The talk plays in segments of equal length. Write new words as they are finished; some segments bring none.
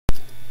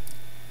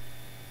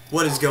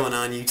What is going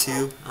on,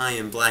 YouTube? I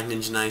am Black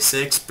Ninja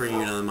 96, bringing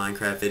you another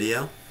Minecraft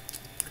video.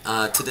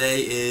 Today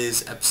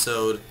is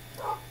episode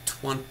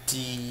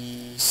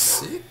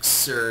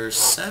 26 or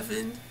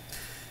 7.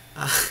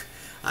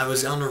 I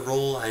was on a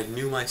roll. I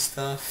knew my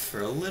stuff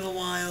for a little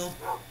while,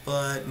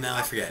 but now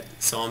I forget.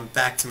 So I'm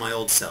back to my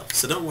old self.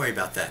 So don't worry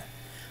about that.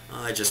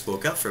 I just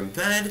woke up from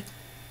bed,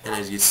 and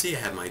as you can see, I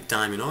have my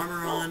diamond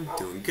armor on,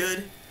 doing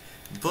good.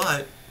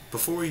 But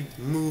before we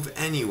move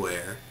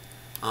anywhere,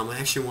 I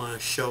actually want to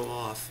show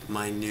off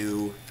my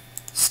new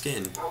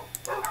skin.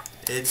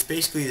 It's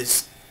basically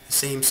the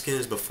same skin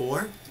as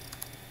before.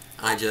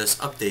 I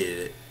just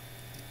updated it.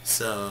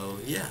 So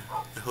yeah,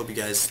 I hope you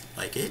guys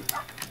like it.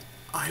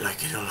 I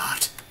like it a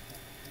lot.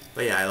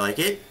 But yeah, I like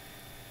it.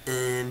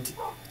 And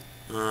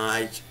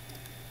I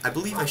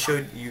believe I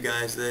showed you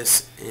guys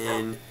this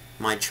in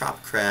my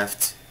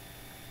Tropcraft,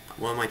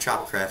 one of my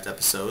Tropcraft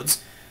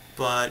episodes.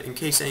 But in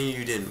case any of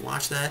you didn't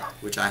watch that,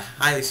 which I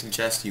highly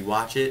suggest you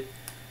watch it,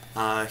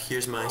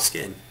 here's my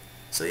skin.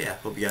 So yeah,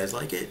 hope you guys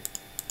like it.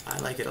 I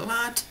like it a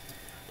lot.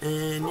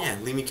 And yeah,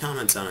 leave me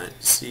comments on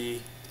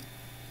it.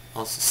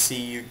 I'll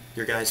see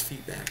your guys'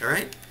 feedback,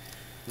 alright?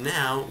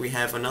 Now, we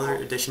have another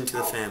addition to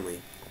the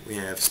family. We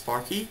have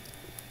Sparky,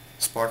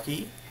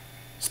 Sparky,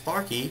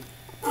 Sparky,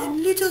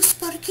 and Little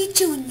Sparky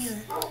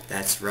Jr.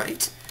 That's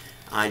right.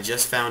 I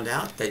just found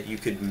out that you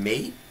could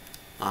mate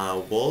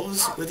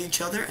wolves with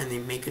each other and they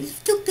make a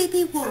little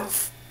baby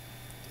wolf.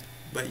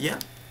 But yeah,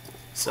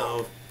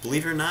 so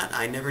believe it or not,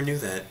 I never knew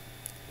that.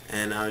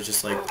 And I was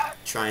just like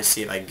trying to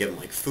see if I could give them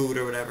like food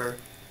or whatever.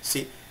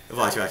 See,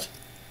 watch. But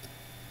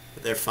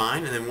they're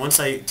fine, and then once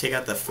I take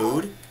out the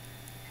food,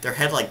 their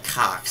head like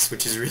cocks,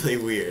 which is really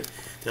weird.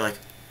 They're like,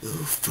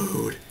 ooh,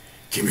 food,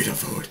 give me the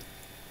food.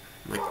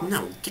 I'm like,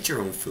 no, get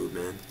your own food,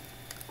 man.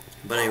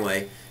 But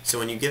anyway, so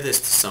when you give this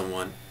to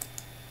someone,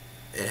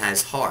 it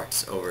has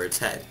hearts over its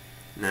head.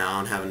 Now, I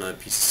don't have another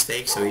piece of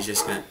steak, so he's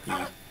just going to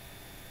be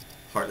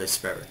heartless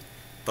forever.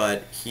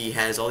 But he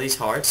has all these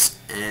hearts,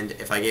 and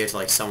if I gave it to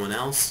like someone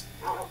else,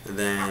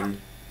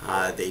 then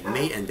they'd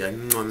mate and be like,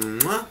 mwah,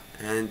 mwah,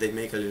 and they'd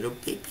make a little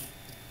baby.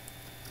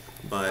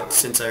 But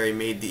since I already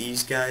made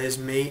these guys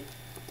mate,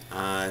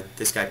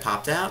 this guy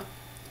popped out.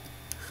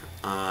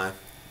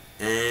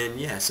 And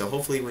yeah, so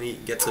hopefully when he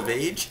gets of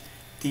age,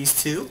 these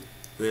two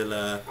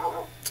will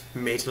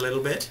mate a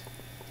little bit.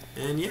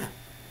 And yeah.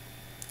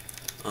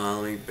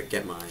 Let me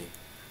get my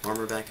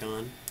armor back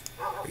on.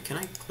 Wait, can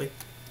I click?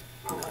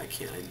 No, I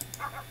can't.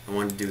 I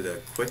want to do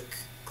the quick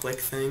click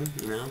thing,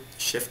 you know,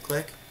 shift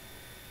click.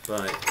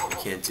 But I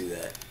can't do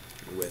that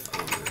with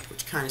armor,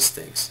 which kind of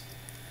stinks.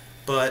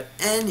 But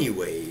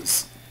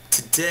anyways,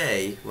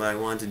 today what I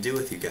wanted to do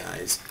with you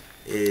guys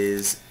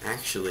is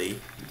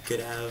actually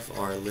get out of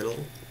our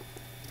little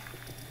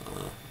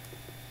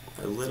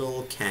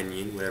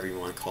canyon, whatever you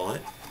want to call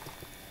it,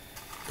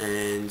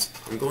 and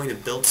I'm going to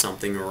build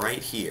something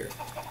right here.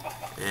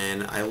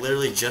 And I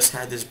literally just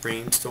had this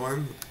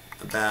brainstorm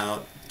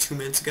about 2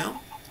 minutes ago.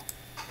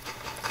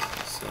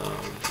 So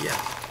yeah,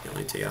 let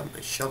me take out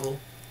my shovel.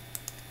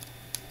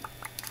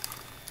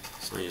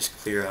 So I just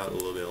clear out a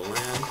little bit of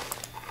land.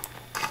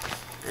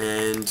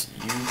 And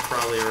you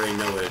probably already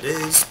know what it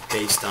is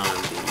based on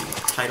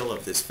the title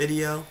of this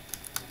video,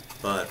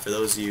 but for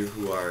those of you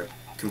who are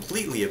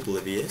completely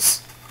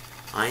oblivious,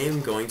 I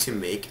am going to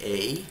make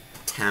a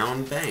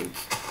town bank.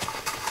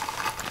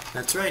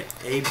 That's right,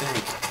 a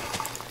bank.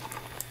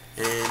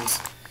 And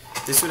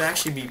this would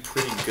actually be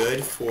pretty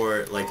good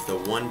for like the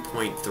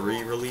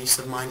 1.3 release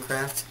of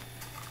Minecraft.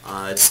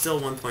 It's still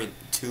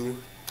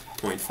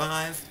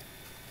 1.2.5,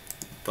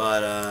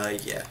 but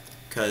yeah.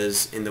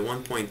 Because in the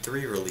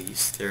 1.3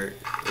 release, they're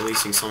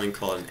releasing something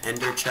called an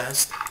Ender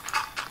Chest.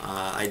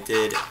 I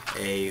did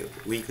a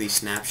weekly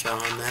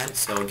snapshot on that,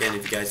 so again,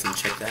 if you guys didn't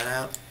check that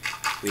out,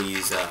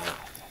 please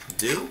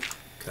do,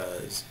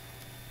 because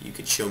you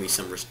could show me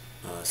some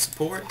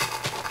support,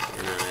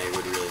 and I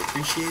would really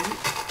appreciate it.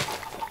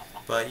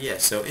 But yeah,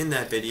 so in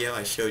that video,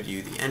 I showed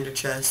you the Ender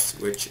Chests,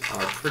 which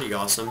are pretty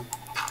awesome.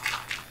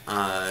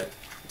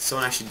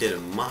 Someone actually did a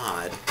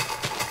mod,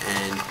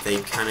 and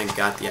they kind of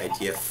got the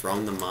idea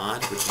from the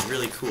mod, which is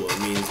really cool. It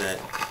means that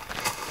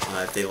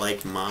if they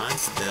like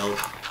mods, they'll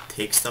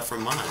take stuff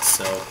from mods.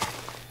 So,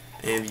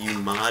 any of you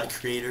mod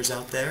creators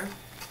out there,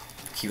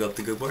 keep up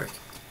the good work.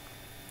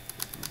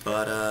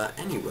 But,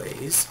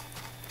 anyways,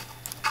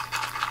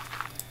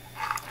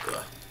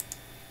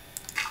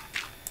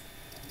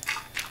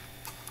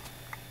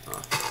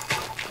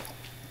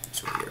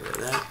 just want to get rid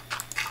of that.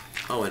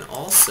 Oh, and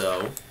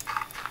also,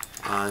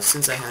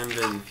 since I haven't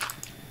been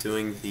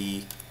doing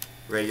the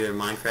regular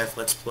Minecraft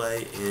Let's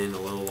Play in a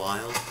little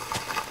while,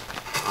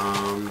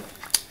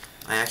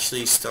 I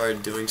actually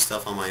started doing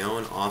stuff on my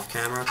own off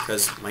camera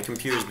because my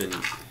computer's been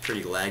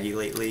pretty laggy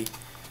lately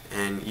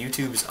and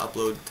YouTube's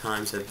upload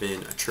times have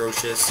been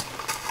atrocious,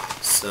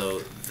 so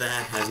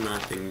that has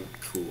not been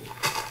cool.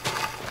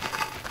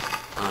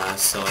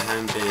 So I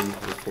haven't been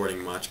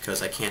recording much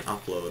because I can't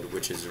upload,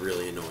 which is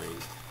really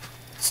annoying.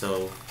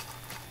 So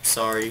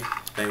sorry,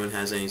 if anyone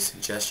has any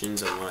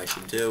suggestions on what I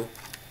should do,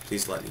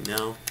 please let me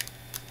know.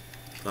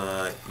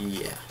 But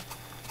yeah.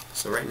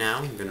 So right now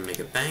I'm gonna make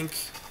a bank.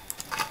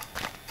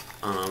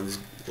 There's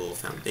a little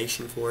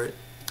foundation for it.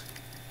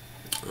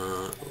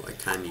 Oh, I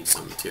kind of need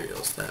some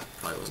materials. That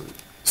probably wasn't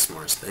the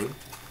smartest thing.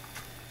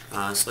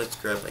 So let's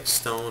grab like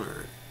stone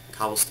or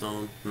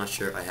cobblestone. I'm not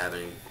sure if I have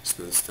any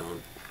smooth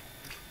stone.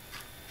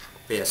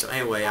 But yeah, so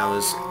anyway, I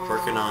was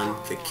working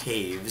on the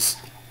caves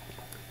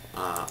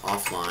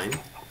offline,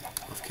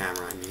 off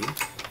camera I mean,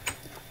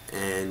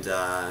 and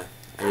I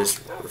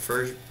just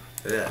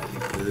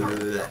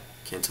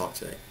can't talk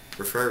today.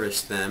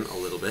 Refurbished them a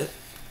little bit.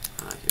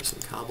 Here's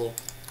some cobble.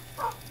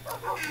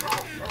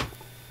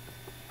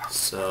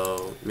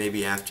 So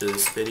maybe after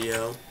this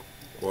video,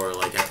 or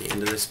like at the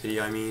end of this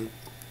video I mean,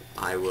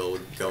 I will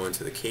go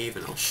into the cave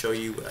and I'll show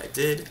you what I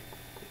did,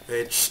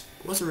 which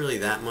wasn't really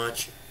that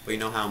much, but you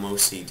know how I'm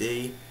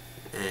OCD,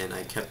 and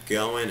I kept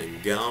going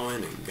and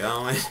going and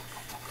going.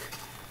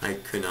 I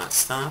could not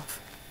stop.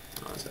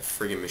 I was a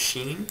friggin'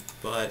 machine,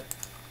 but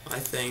I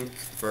think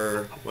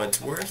for what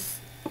it's worth,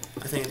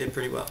 I think I did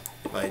pretty well,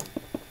 if I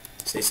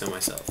say so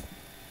myself.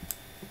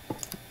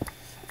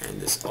 And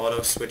this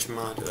auto switch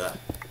mod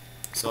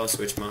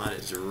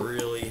is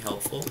really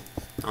helpful.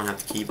 I don't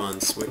have to keep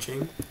on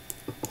switching,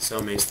 so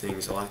it makes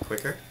things a lot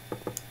quicker.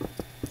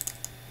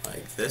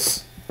 Like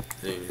this.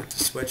 I didn't even have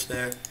to switch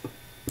there.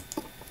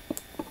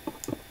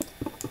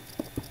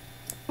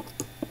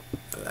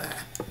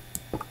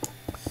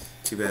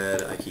 Too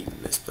bad I keep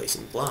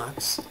misplacing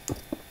blocks.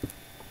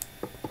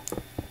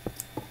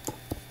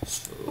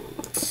 So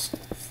let's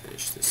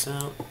finish this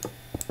out.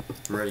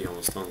 I'm already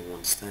almost on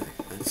one stack.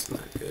 That's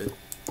not good.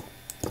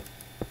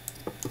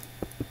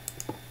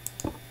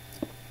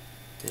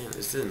 Damn,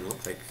 this didn't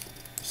look like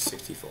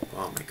 64.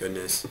 Oh my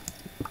goodness.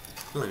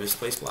 Oh, I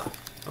misplaced block.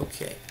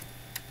 Okay.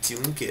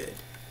 Doing good.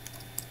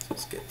 So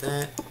let's get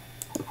that.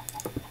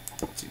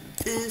 Do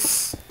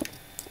this.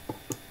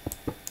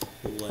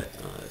 Let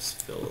us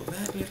fill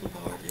that little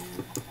part in.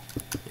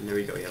 And there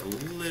we go. We have a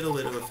little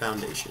bit of a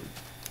foundation.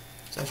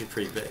 It's actually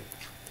pretty big.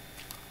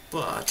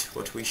 But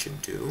what we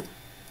should do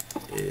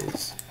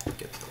is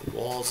get the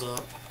walls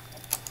up.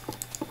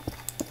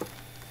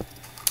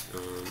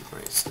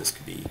 Alright, so this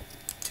could be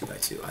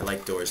 2x2. I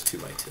like doors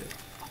 2x2.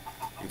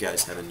 You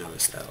guys haven't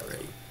noticed that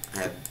already. I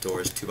have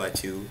doors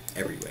 2x2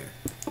 everywhere.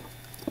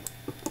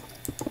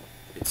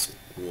 It's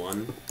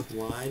one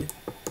wide.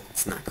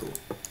 It's not cool.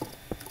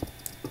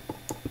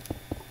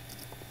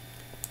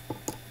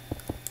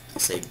 I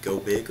say go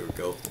big or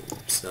go home.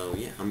 So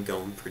yeah, I'm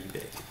going pretty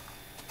big.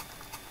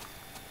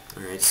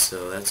 Alright,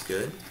 so that's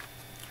good.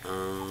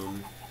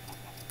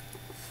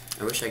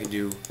 I wish I could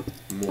do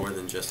more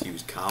than just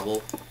use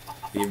cobble.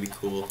 It'd be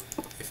cool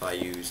if I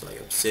use like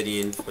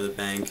obsidian for the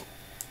bank,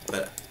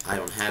 but I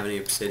don't have any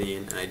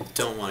obsidian, and I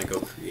don't want to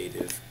go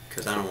creative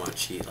because I don't want to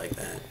cheat like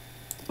that.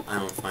 I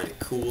don't find it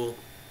cool,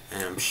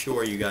 and I'm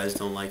sure you guys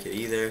don't like it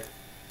either.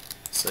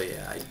 So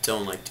yeah, I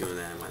don't like doing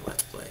that in my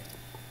Let's Play.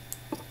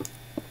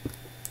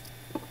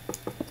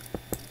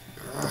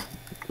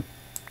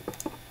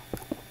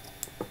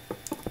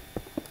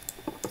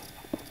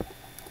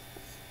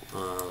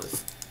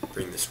 Let's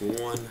bring this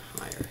one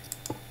higher.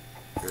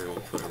 And then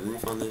we'll put a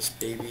roof on this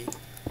baby,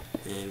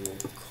 and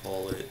we'll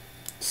call it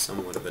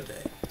somewhat of a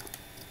day.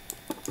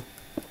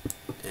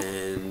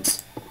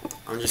 And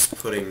I'm just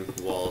putting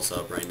walls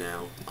up right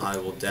now. I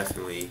will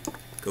definitely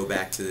go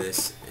back to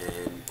this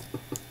and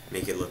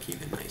make it look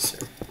even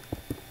nicer,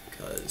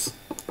 because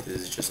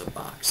this is just a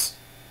box,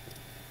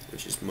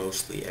 which is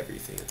mostly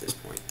everything at this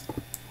point.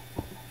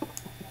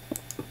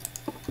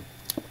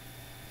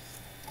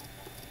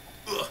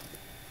 Ugh.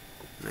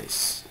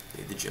 Nice.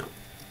 Made the jump.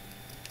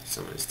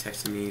 Someone is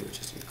texting me, which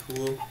isn't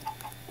cool.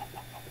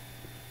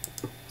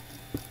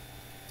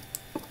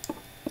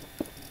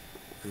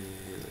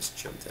 And let's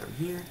jump down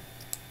here.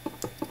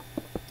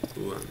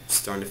 Ooh, I'm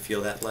starting to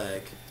feel that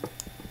lag.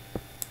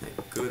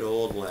 That good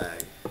old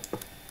lag.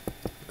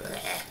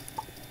 Blech.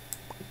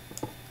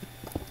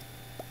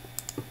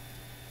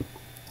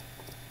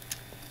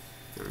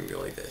 I'm gonna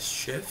go like this.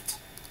 Shift.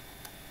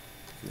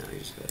 Now you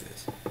just go like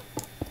this.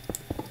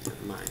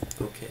 Never mind.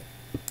 Okay.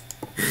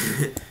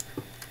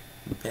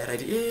 Bad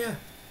idea.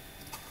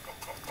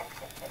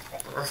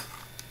 Now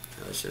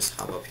let's just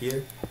hop up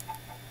here.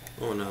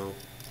 Oh no,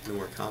 no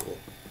more cobble.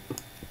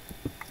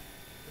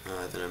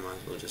 Then I might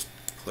as well just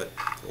put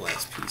the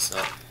last piece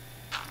up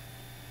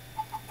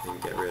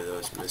and get rid of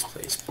those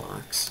misplaced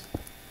blocks.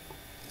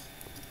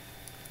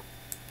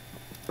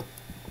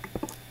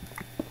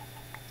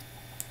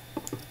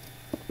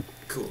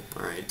 Cool.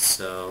 Alright,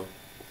 so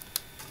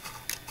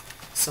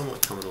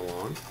somewhat coming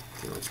along. I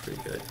think it looks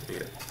pretty good.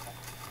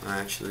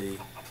 Actually,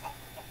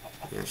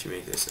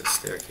 make this a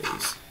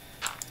staircase,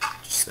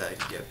 just so that I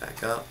can get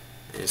back up.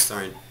 And it's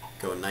starting to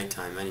go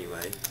nighttime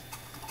anyway,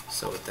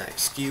 so with that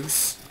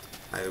excuse,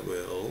 I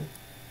will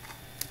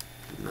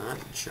not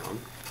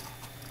jump.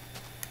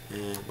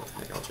 And what the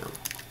heck, I'll jump.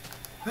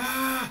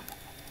 Ah!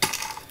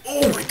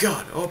 Oh my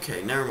god!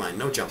 Okay, never mind.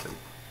 No jumping.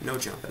 No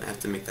jumping. I have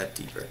to make that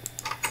deeper.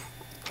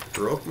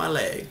 Broke my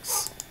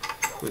legs.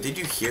 Oh, did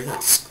you hear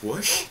that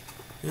squish?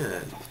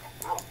 Yeah.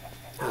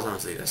 That was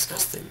honestly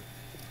disgusting.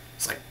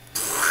 It's like,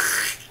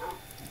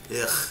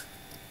 ugh.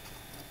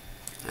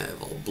 I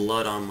have all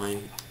blood on my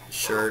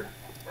shirt,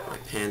 my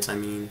pants I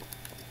mean.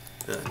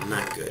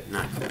 Not good,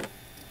 not cool.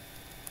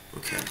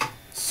 Okay,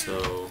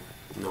 so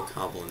no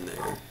cobble in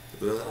there.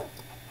 Ugh.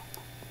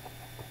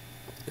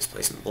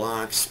 Misplacing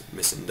blocks,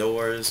 missing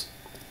doors.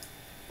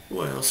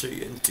 What else are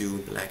you gonna do,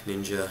 Black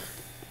Ninja?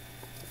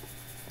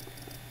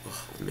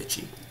 Oh, I'm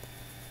itchy.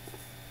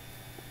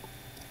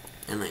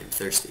 And I am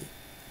thirsty.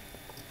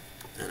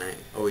 And I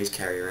always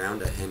carry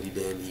around a handy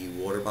dandy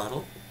water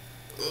bottle.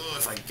 Oh,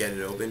 if I can get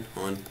it open.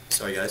 Hold on.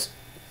 Sorry guys.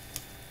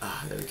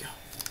 Ah, there we go.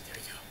 There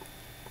we go.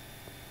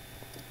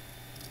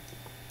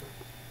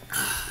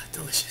 Ah,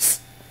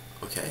 delicious.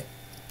 Okay,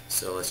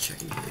 so let's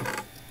check in here.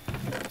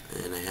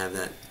 And I have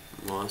that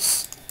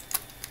moss.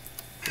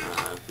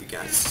 We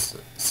got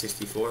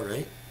 64,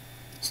 right?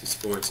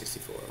 64 and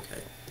 64,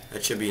 okay.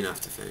 That should be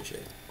enough to finish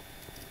it.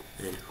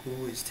 And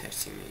who is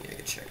texting me? I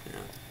can check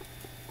now.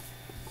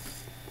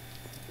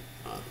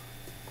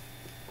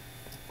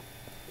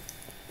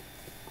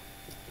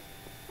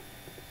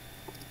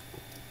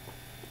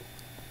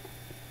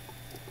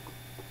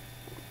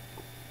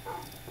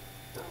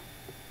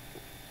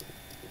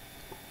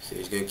 So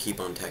he's going to keep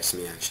on texting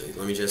me actually.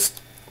 Let me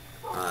just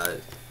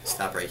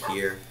stop right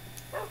here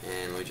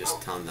and let me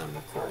just tell him that I'm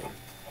recording.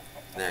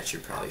 That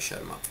should probably shut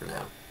him up for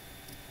now.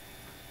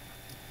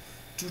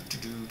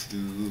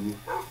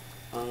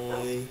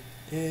 I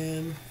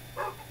am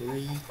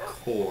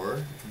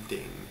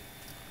recording.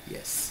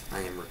 Yes, I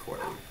am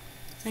recording.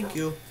 Thank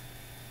you.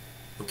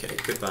 Okay,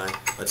 goodbye.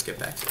 Let's get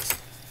back to this.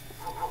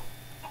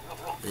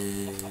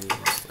 And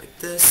just like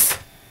this.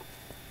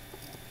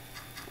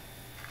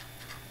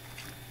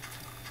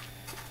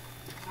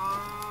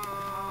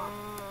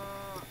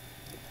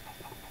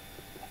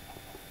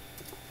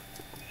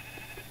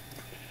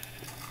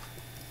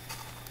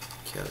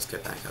 Okay, let's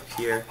get back up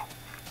here.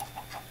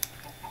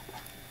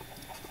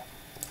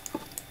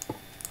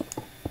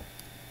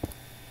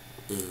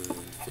 And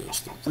finish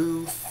the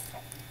roof.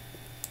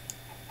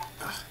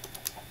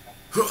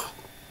 Huh.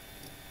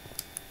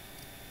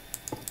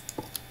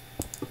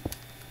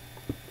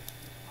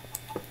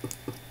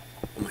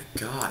 Oh my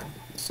god,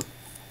 this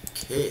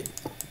kid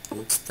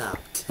won't stop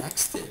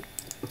texting.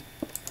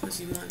 What does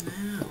he want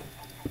now?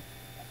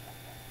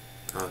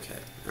 Okay,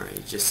 alright,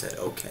 he just said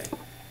okay.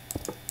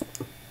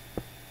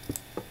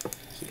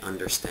 He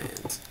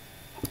understands.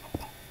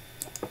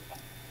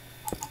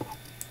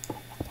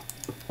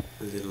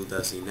 Little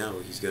does he know,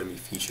 he's going to be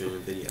featured in a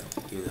video,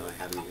 even though I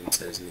haven't even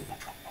said his name.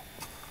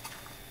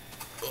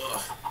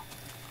 Ugh.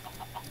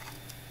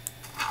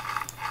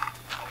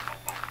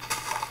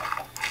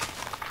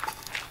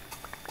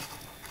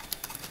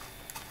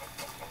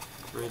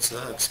 Right, so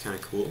that looks kind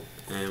of cool,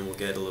 and we'll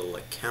get a little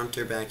like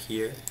counter back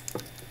here.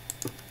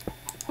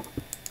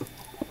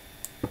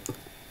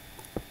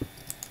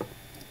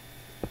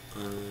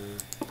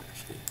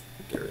 Actually,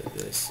 get rid of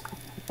this.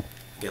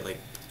 Get like,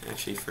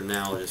 actually for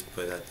now I'll just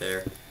put that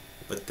there,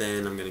 but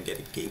then I'm gonna get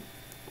a gate.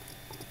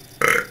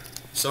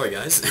 Sorry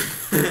guys,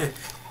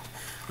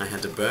 I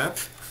had to burp.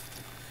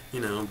 You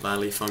know,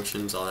 bodily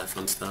functions, all that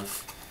fun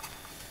stuff.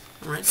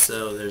 Alright,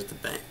 so there's the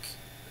bank.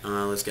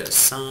 Let's get a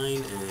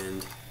sign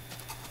and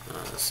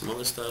some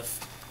other stuff.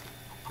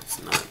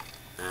 It's not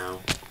now.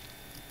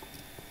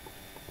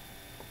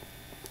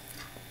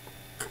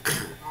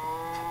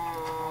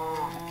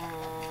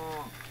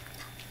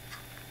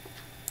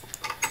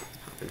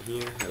 Hop in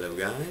here. Hello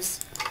guys.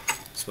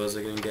 Suppose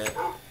I'm gonna get.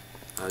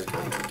 I was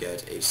going to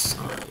get a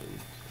sign.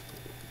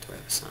 Do I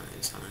have a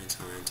sign? Sign.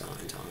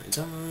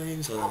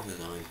 So that's the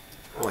sign.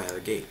 Oh, I have a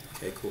gate.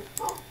 Okay, cool.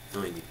 I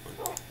only need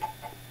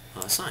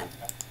one. Sign.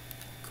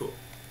 Cool.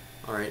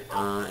 Alright,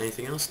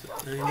 anything else that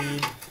I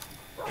need?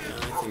 Yeah,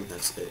 I think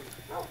that's it.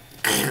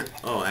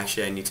 Oh,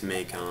 actually I need to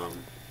make, do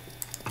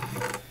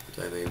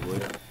I have any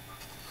wood?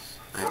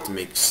 I have to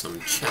make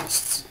some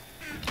chests.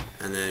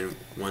 And then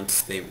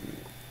once they,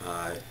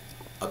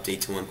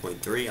 update to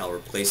 1.3, I'll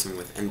replace them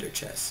with ender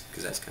chests,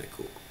 because that's kind of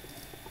cool.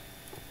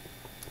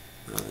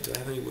 Do I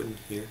have any wood in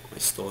here? My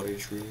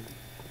storage room?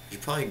 You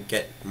should probably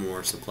get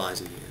more supplies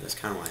in here. That's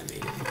kind of why I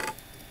made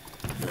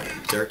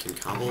it. Dirt and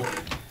cobble,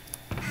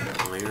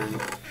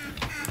 iron,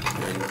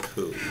 and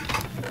poo.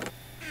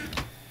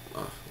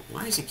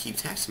 Why does he keep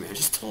texting me? I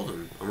just told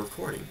him I'm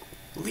recording.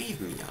 Leave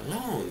me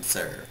alone,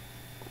 sir.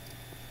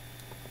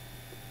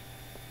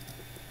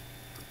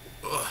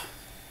 Ugh.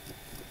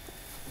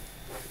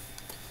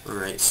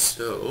 Alright,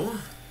 so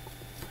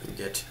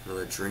get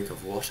another drink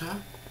of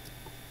water.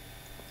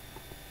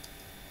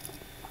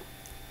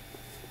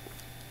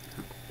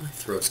 My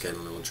throat's getting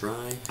a little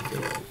dry, I feel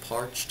a little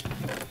parched. I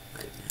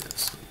have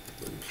some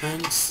wooden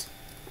planks.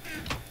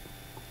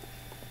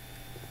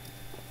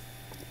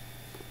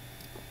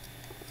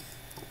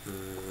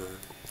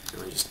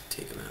 Let me just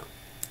take them out.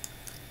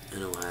 I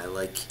know I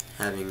like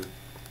having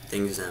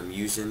things that I'm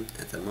using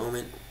at the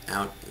moment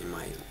out in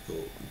my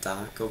little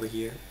dock over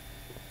here.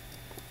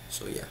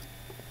 So yeah.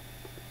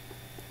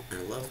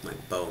 I love my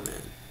bow,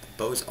 man. The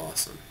bow is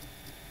awesome.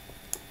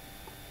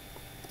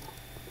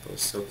 That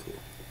was so cool.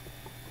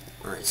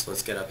 Alright, so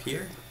let's get up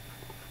here.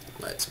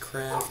 Let's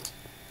craft.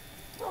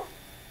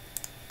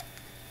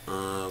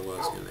 What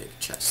was gonna make a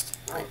chest?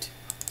 Right.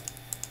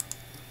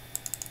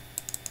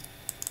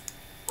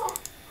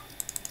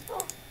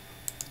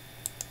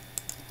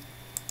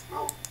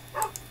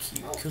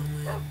 Keep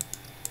going.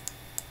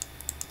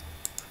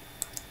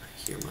 I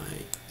hear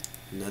my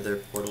nether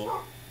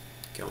portal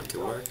going to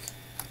work.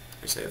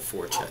 I say I have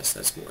 4 chests,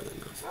 that's more than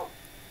enough.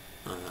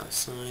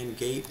 Sign,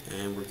 gate,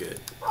 and we're good.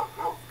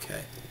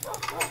 Okay.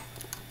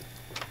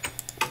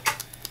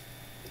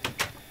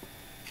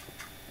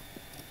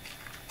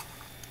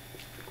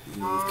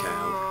 Move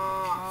cow.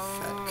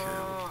 Fat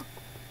cow.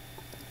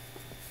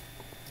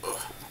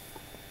 Ugh.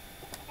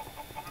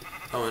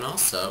 Oh, and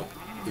also,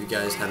 if you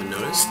guys haven't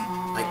noticed,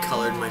 I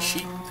colored my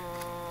sheep.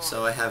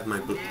 So I have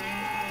my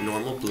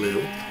normal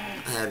blue.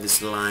 I have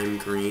this lime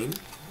green,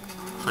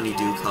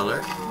 honeydew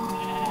color.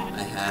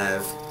 I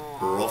have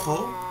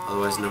rojo,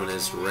 otherwise known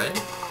as red.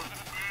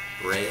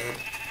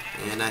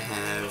 And I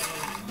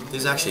have,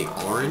 this is actually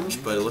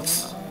orange, but it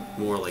looks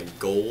more like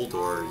gold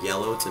or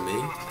yellow to me,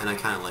 and I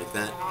kind of like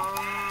that.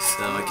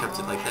 So I kept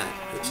it like that,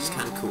 which is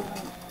kind of cool.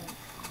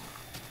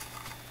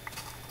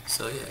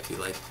 So yeah, if you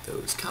like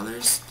those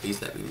colors,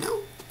 please let me know.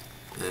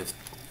 And if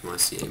you want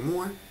to see any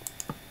more,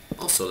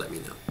 also let me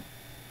know.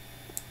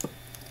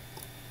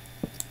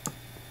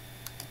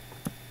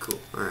 Cool,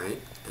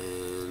 alright,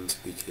 and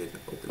we could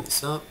open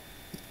this up.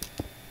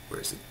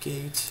 Where's the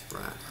gate?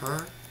 Right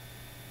here.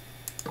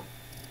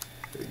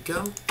 There we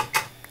go.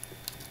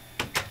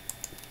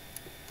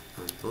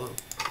 Hello.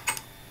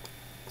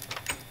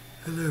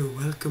 Hello,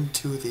 welcome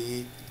to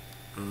the,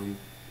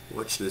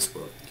 what should this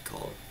world be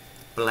called?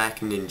 Black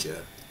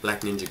Ninja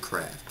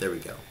Craft. There we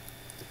go.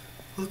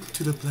 Welcome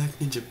to the Black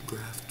Ninja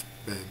Craft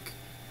Bank.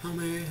 How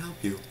may I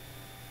help you?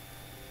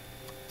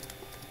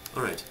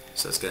 Alright,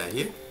 so let's get out of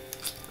here.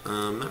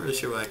 I'm not really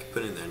sure what I can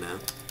put in there now.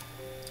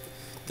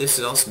 This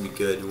would also be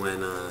good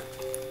when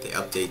they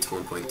update to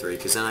 1.3,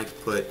 because then I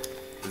could put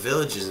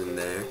villages in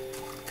there,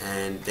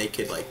 and they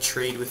could like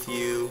trade with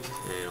you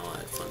and all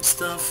that fun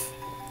stuff.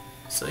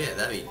 So yeah,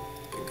 that'd be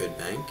a good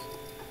bank.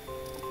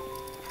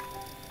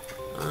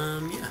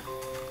 Yeah.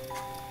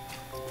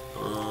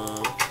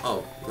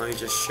 Oh, let me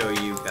just show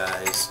you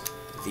guys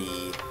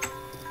the,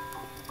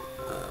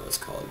 what's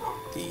it called,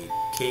 the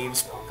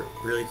caves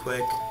really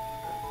quick,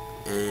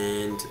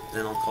 and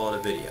then I'll call it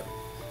a video.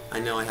 I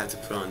know I have to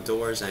put on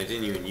doors, and I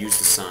didn't even use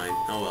the sign,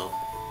 oh well,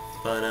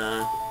 but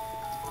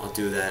I'll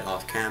do that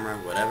off camera,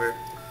 whatever.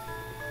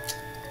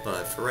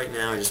 But for right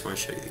now, I just want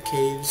to show you the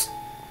caves.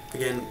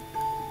 Again,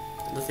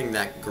 nothing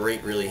that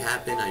great really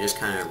happened, I just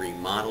kind of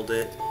remodeled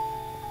it,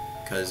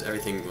 because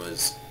everything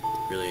was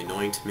really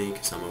annoying to me,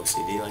 because I'm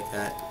OCD like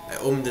that. I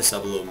opened this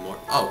up a little more.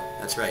 Oh,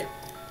 that's right.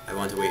 I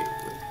wanted to wait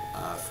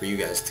for you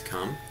guys to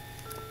come,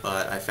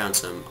 but I found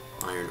some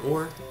iron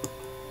ore,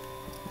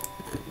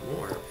 and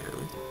more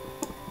apparently,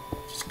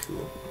 which is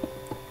cool.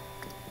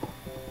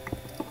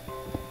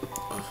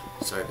 Oh,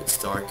 sorry if it's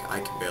dark, I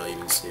can barely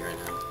even see right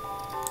now.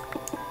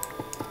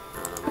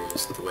 Maybe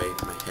just the way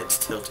my head's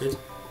tilted,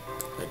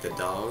 like the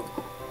dog.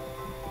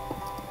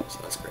 So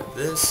let's grab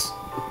this,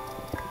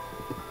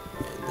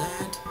 and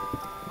that.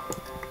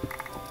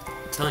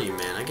 I'm telling you,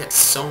 man, I get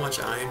so much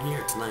iron here,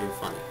 it's not even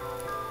funny.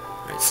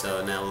 Alright,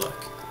 so now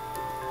look.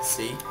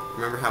 See?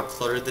 Remember how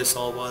cluttered this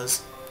all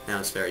was? Now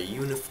it's very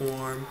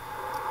uniform.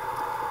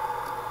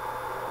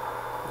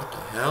 What the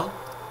hell?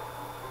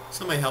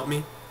 Somebody help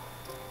me.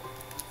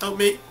 Help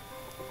me.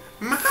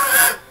 Ma!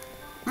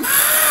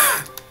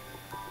 Ma!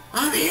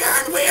 I'm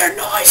hearing weird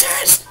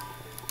noises!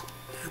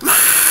 Ma!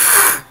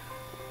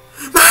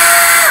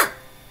 Ma!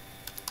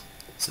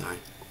 Sorry.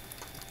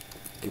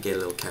 I get a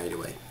little carried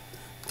away.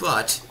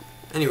 But,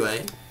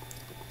 anyway,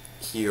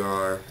 here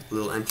are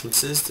little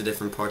entrances to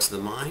different parts of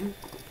the mine.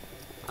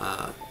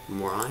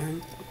 More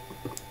iron.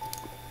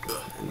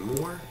 And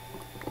more.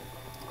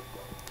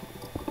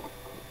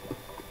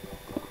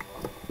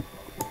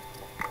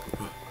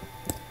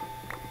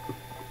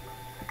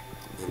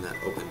 And that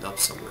opened up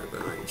somewhere, but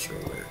I'm not even sure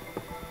where.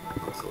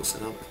 I'll close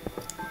it up.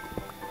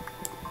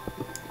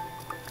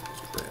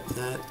 Just grab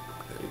that.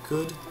 Very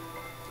good.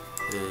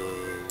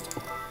 And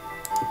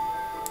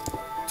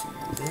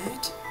do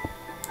that.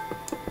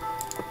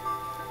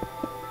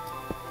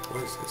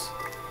 What is this?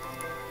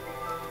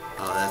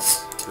 Oh, that's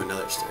to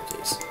another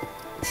staircase.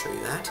 I'll show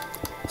you that.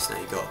 So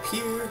now you go up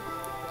here.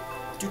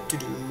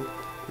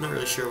 I'm not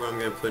really sure what I'm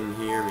going to put in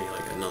here. Maybe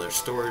like another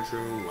storage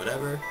room,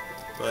 whatever.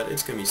 But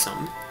it's going to be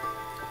something.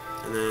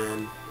 And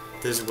then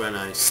this is when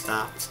I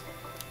stopped.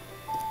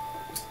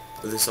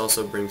 But this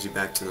also brings you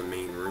back to the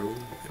main room,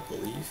 I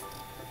believe.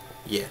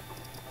 Yeah.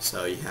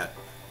 So you have,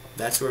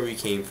 that's where we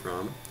came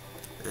from.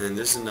 And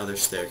this is another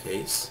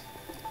staircase.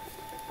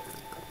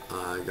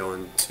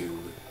 Going to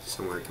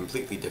somewhere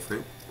completely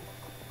different.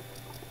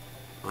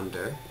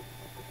 Under.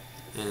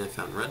 And I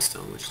found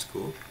redstone, which is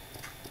cool.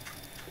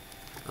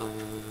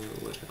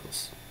 What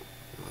else?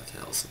 What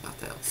else?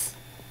 What else?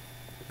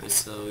 Right,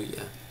 so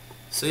yeah.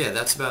 So yeah,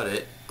 that's about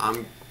it.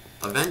 I'm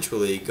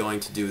eventually going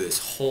to do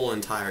this whole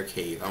entire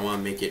cave. I want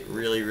to make it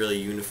really, really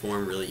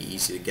uniform, really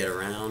easy to get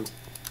around.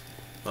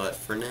 But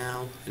for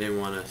now, I didn't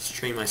want to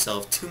strain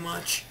myself too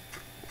much.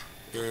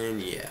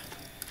 And yeah.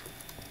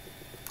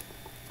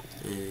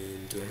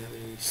 And do I have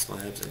any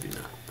slabs? I do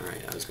not.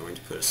 Alright, I was going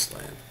to put a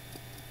slab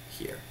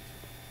here.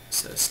 A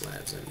set of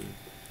slabs, I mean.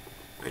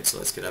 Alright, so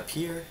let's get up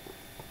here.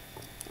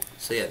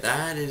 So yeah,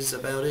 that is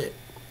about it,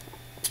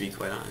 to be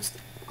quite honest.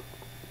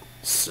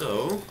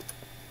 So,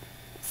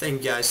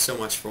 thank you guys so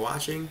much for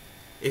watching.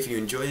 If you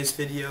enjoy this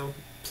video,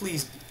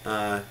 please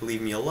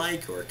leave me a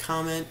like or a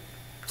comment.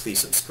 Please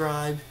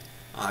subscribe.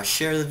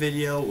 Share the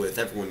video with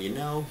everyone you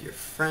know, your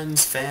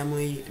friends,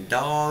 family,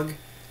 dog,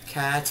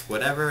 cat,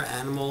 whatever,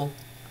 animal,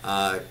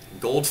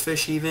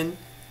 goldfish even.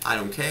 I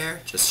don't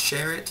care. Just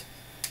share it.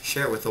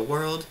 Share it with the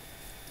world.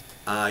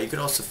 You could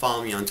also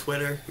follow me on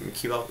Twitter and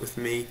keep up with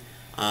me.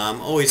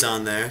 I'm always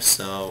on there,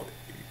 so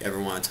if you ever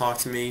want to talk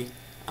to me,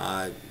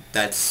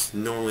 that's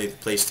normally the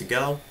place to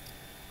go.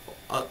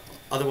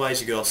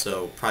 Otherwise, you could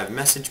also private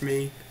message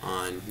me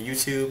on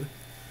YouTube.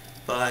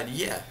 But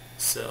yeah,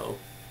 so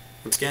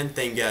once again,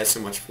 thank you guys so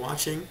much for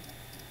watching,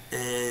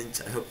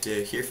 and I hope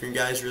to hear from you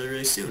guys really,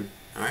 really soon.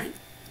 Alright?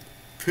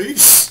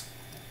 Peace!